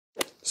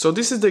So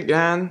this is the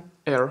GAN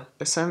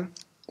SM.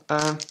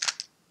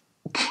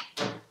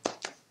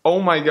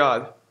 Oh my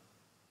god.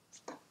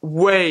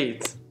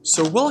 Wait.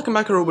 So welcome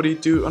back everybody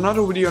to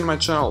another video on my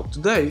channel.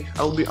 Today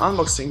I'll be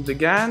unboxing the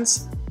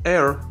GANS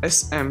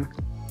SM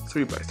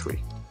 3x3.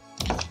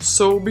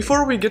 So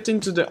before we get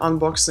into the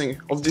unboxing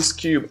of this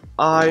cube,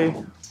 I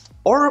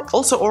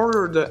also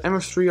ordered the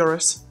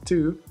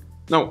MF3RS2.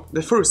 No,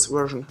 the first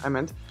version I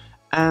meant.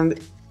 And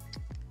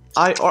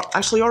I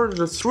actually ordered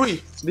the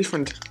three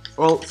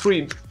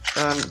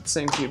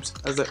same cubes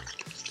as the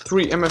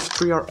three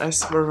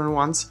MF3RS version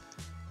ones,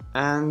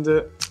 and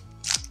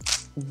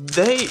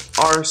they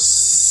are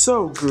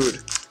so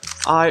good.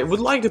 I would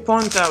like to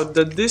point out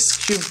that this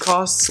cube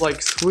costs like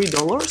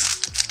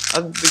 $3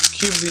 at the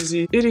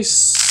CubesEasy. It is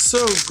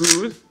so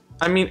good.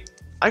 I mean,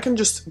 I can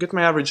just get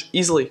my average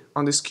easily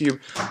on this cube.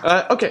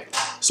 Okay,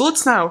 so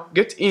let's now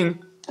get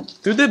in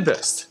to the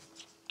best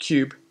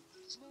cube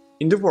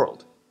in the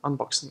world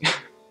unboxing.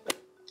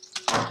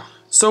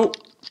 So,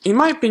 in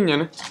my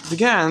opinion, the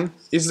GAN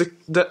is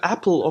the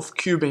apple of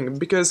cubing,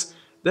 because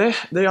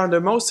they are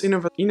the most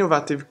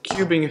innovative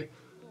cubing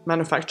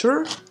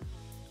manufacturer,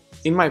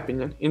 in my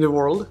opinion, in the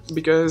world,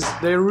 because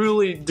they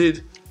really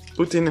did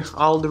put in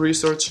all the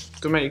research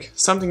to make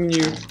something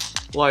new,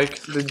 like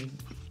the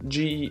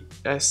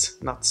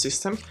GS nut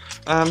system,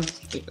 and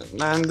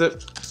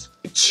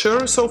it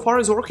sure so far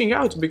is working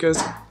out,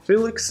 because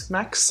Felix,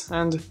 Max,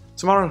 and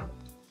some other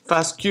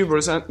fast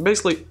cubers, and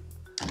basically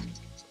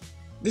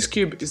this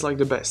cube is like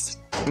the best,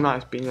 in my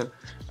opinion.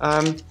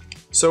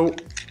 So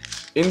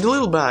in the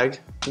little bag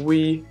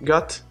we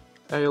got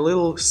a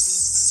little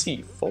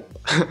fob,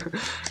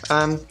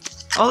 a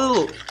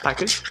little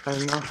package. I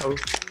don't know how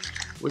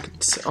we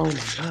could say. Oh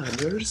my god,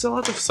 there's a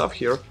lot of stuff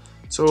here.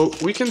 So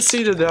we can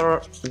see that there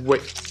are.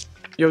 Wait,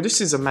 yo,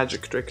 this is a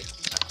magic trick.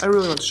 I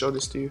really want to show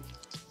this to you.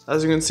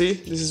 As you can see,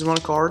 this is one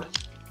card.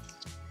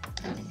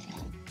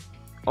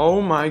 Oh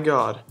my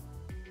god.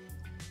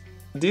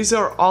 These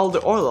are all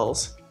the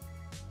oils.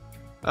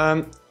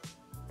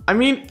 I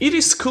mean, it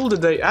is cool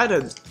that they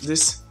added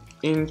this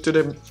into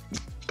the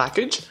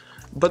package,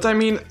 but I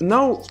mean,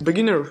 no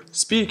beginner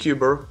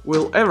speedcuber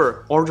will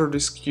ever order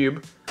this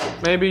cube.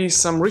 Maybe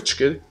some rich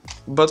kid,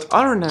 but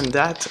other than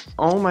that,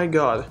 oh my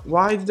god,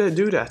 why did they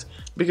do that?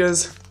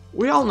 Because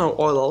we all know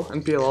OLL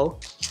and PLL,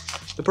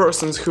 the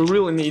persons who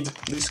really need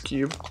this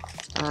cube,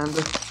 and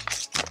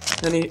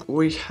then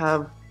we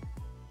have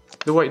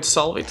the way to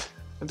solve it,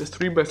 the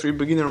 3x3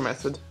 beginner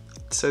method,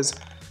 it says,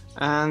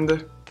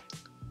 and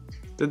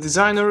the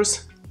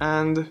designers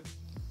and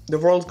the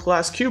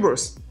world-class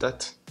cubers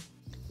that...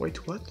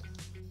 Wait, what?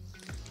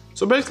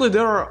 So basically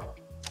there are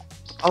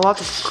a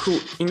lot of cool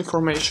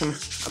information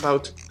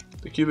about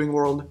the cubing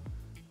world,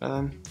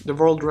 the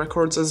world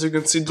records, as you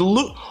can see.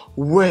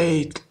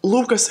 Wait,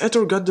 Lucas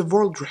Etter got the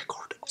world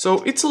record.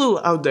 So it's a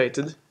little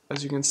outdated,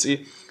 as you can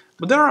see,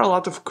 but there are a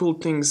lot of cool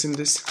things in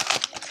this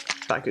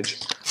package.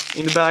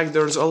 In the bag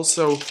there's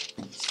also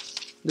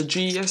the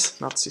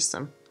GS nut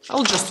system.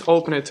 I'll just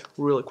open it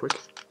really quick.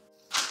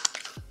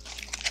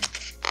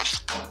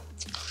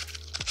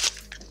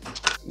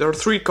 There are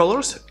 3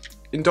 colors,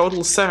 in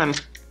total 7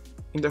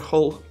 in the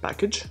whole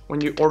package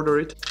when you order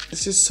it.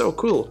 This is so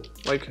cool,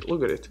 like,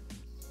 look at it.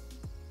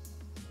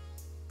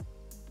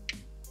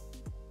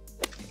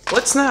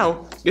 Let's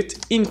now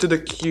get into the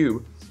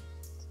cube.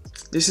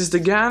 This is the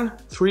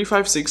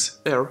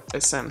Gan356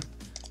 SM.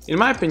 In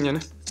my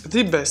opinion,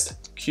 the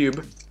best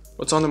cube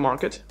what's on the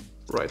market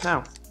right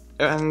now,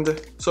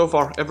 and so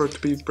far ever to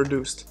be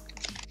produced.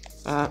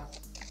 Why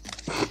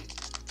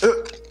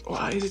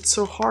is it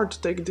so hard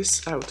to take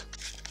this out?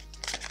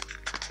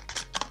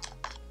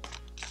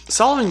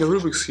 Solving a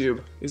Rubik's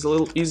cube is a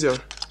little easier,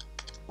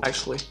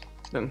 actually,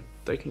 than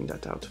taking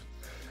that out.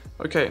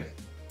 Okay,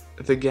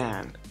 the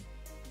GAN.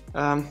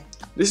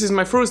 This is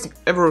my first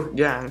ever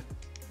GAN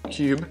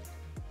cube,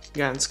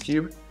 GAN's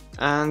cube,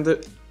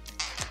 and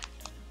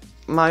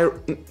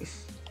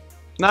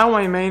now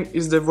my main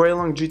is the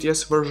Waylon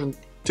GTS version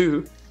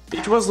 2.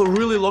 It was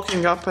really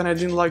locking up and I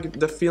didn't like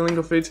the feeling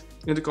of it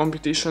in the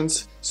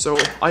competitions, so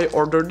I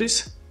ordered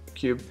this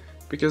cube.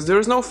 Because there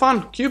is no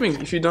fun cubing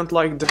if you don't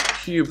like the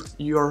cube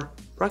you're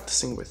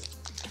practicing with.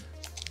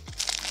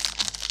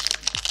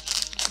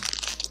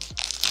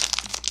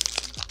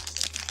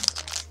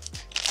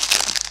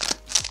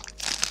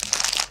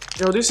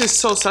 Yo, this is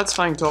so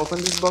satisfying to open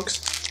this box.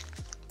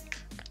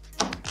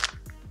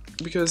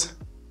 Because,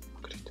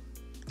 look at it.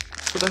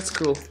 So that's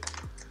cool.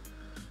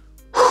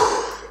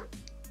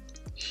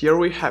 Here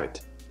we have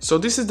it. So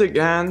this is the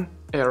GAN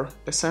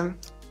SM.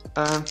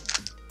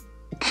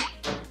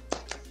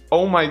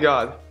 Oh my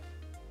god.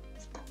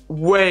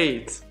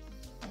 Wait.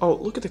 Oh,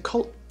 look at the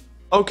color.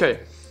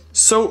 Okay,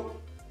 so...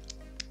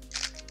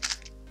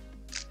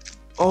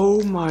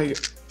 Oh my...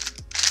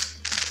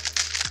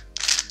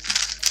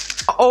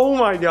 Oh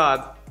my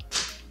god.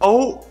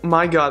 Oh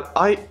my god.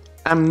 I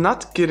am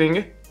not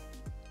kidding.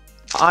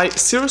 I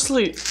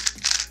seriously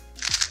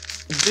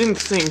didn't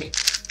think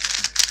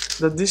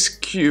that this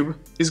cube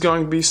is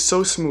going to be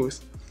so smooth.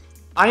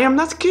 I am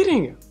not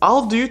kidding!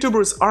 All the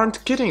YouTubers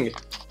aren't kidding!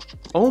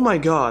 Oh my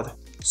god.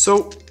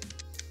 So,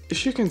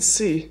 if you can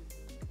see,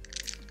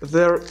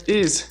 there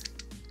is...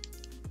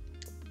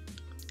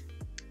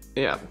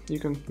 Yeah, you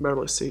can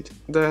barely see it.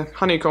 The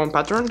honeycomb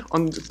pattern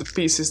on the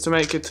pieces to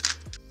make it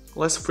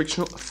less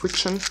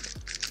friction.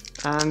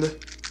 And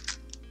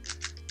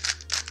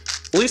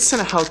listen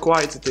how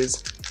quiet it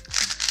is.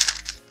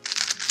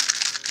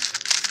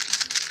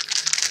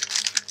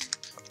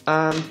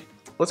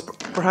 Let's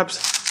perhaps...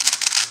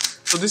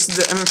 So this is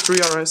the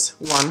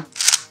MF3RS1.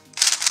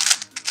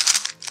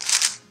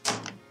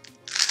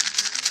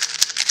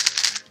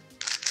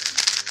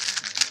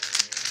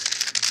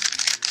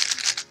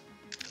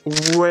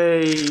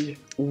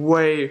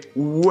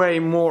 Way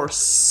more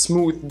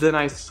smooth than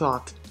I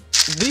thought.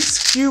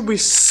 This cube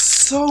is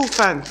so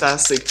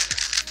fantastic.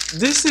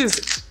 This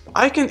is...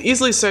 I can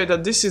easily say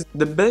that this is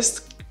the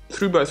best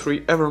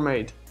 3x3 ever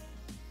made.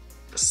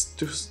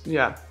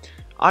 Yeah.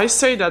 I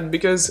say that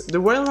because the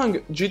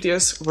Weilong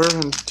GTS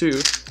version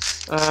 2,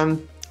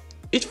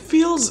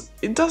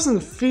 it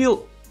doesn't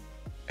feel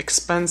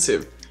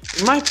expensive.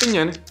 In my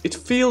opinion, it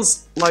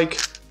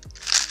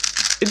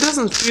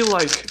doesn't feel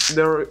like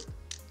there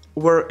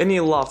were any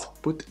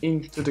love put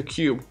into the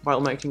cube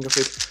while making of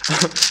it.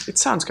 It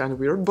sounds kind of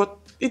weird, but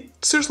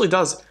it seriously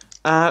does.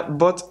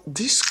 But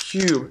this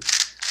cube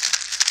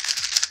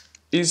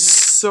is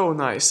so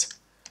nice.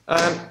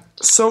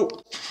 So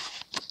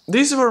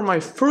these were my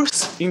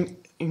first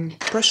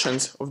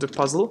impressions of the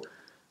puzzle,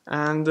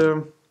 and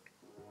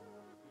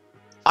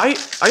I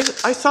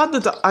thought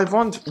that I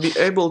won't be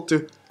able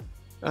to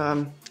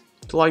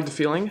like the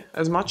feeling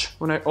as much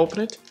when I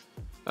open it,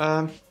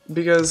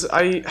 because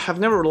I have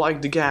never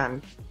liked the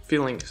GAN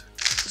feelings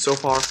so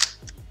far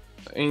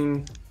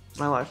in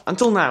my life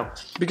until now.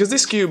 Because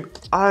this cube,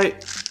 I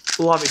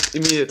love it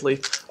immediately.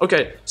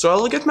 Okay, so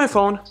I'll get my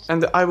phone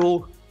and I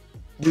will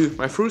do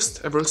my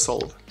first ever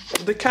solve.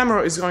 The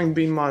camera is going to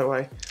be in my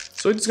way,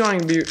 so it's going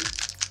to be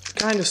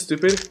kind of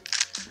stupid,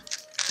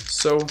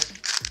 so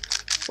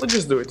let's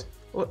just do it.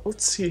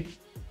 Let's see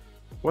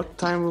what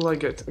time will I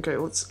get. Okay,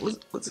 let's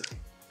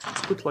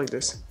put like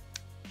this.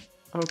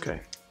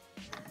 Okay,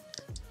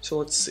 so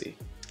let's see.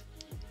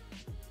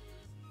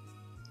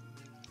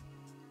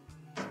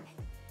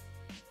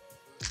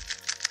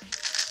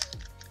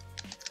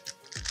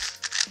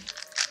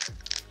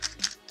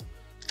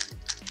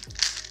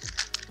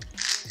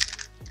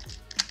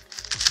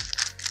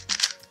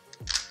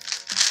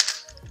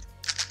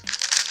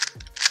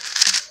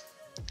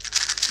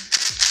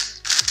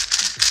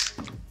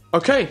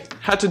 Okay,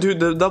 had to do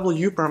the double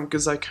U-perm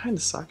because I kinda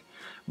suck,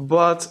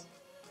 but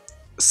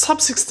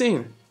sub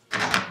 16,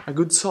 a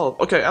good solve.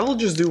 Okay, I will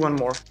just do one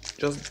more,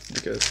 just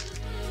because.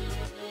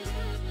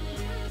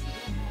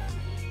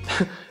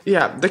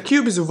 Yeah, the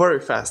cube is very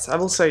fast, I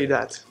will say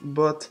that,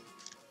 but...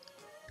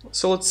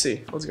 So let's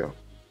see, let's go.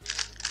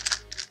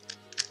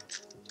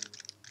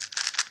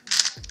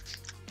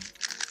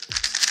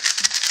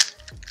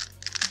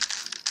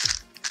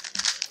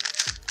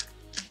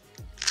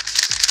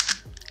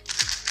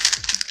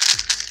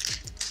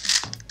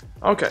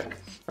 Okay,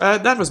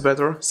 that was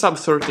better, sub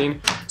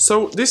 13.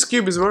 So this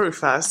cube is very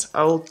fast,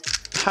 I'll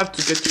have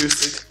to get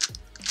used to it,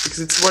 because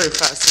it's very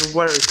fast and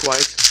very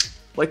quiet.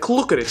 Like,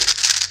 look at it.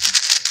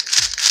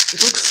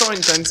 It looks so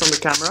intense on the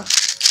camera.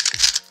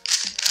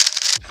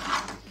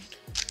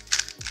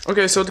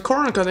 Okay, so the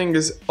corner cutting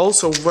is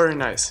also very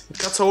nice. It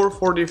cuts over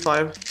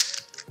 45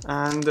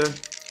 and...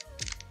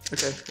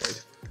 okay,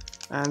 wait.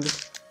 And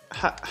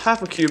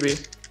half a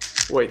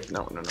QB. Wait,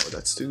 no,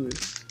 that's too good.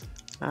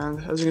 And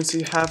as you can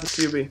see, half a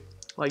QB.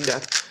 Like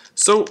that.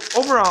 So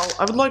overall,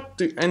 I would like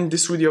to end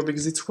this video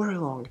because it's very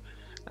long.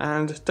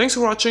 And thanks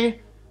for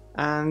watching.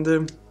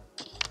 And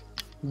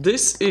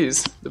this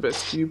is the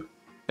best cube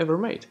ever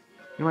made,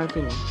 in my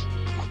opinion.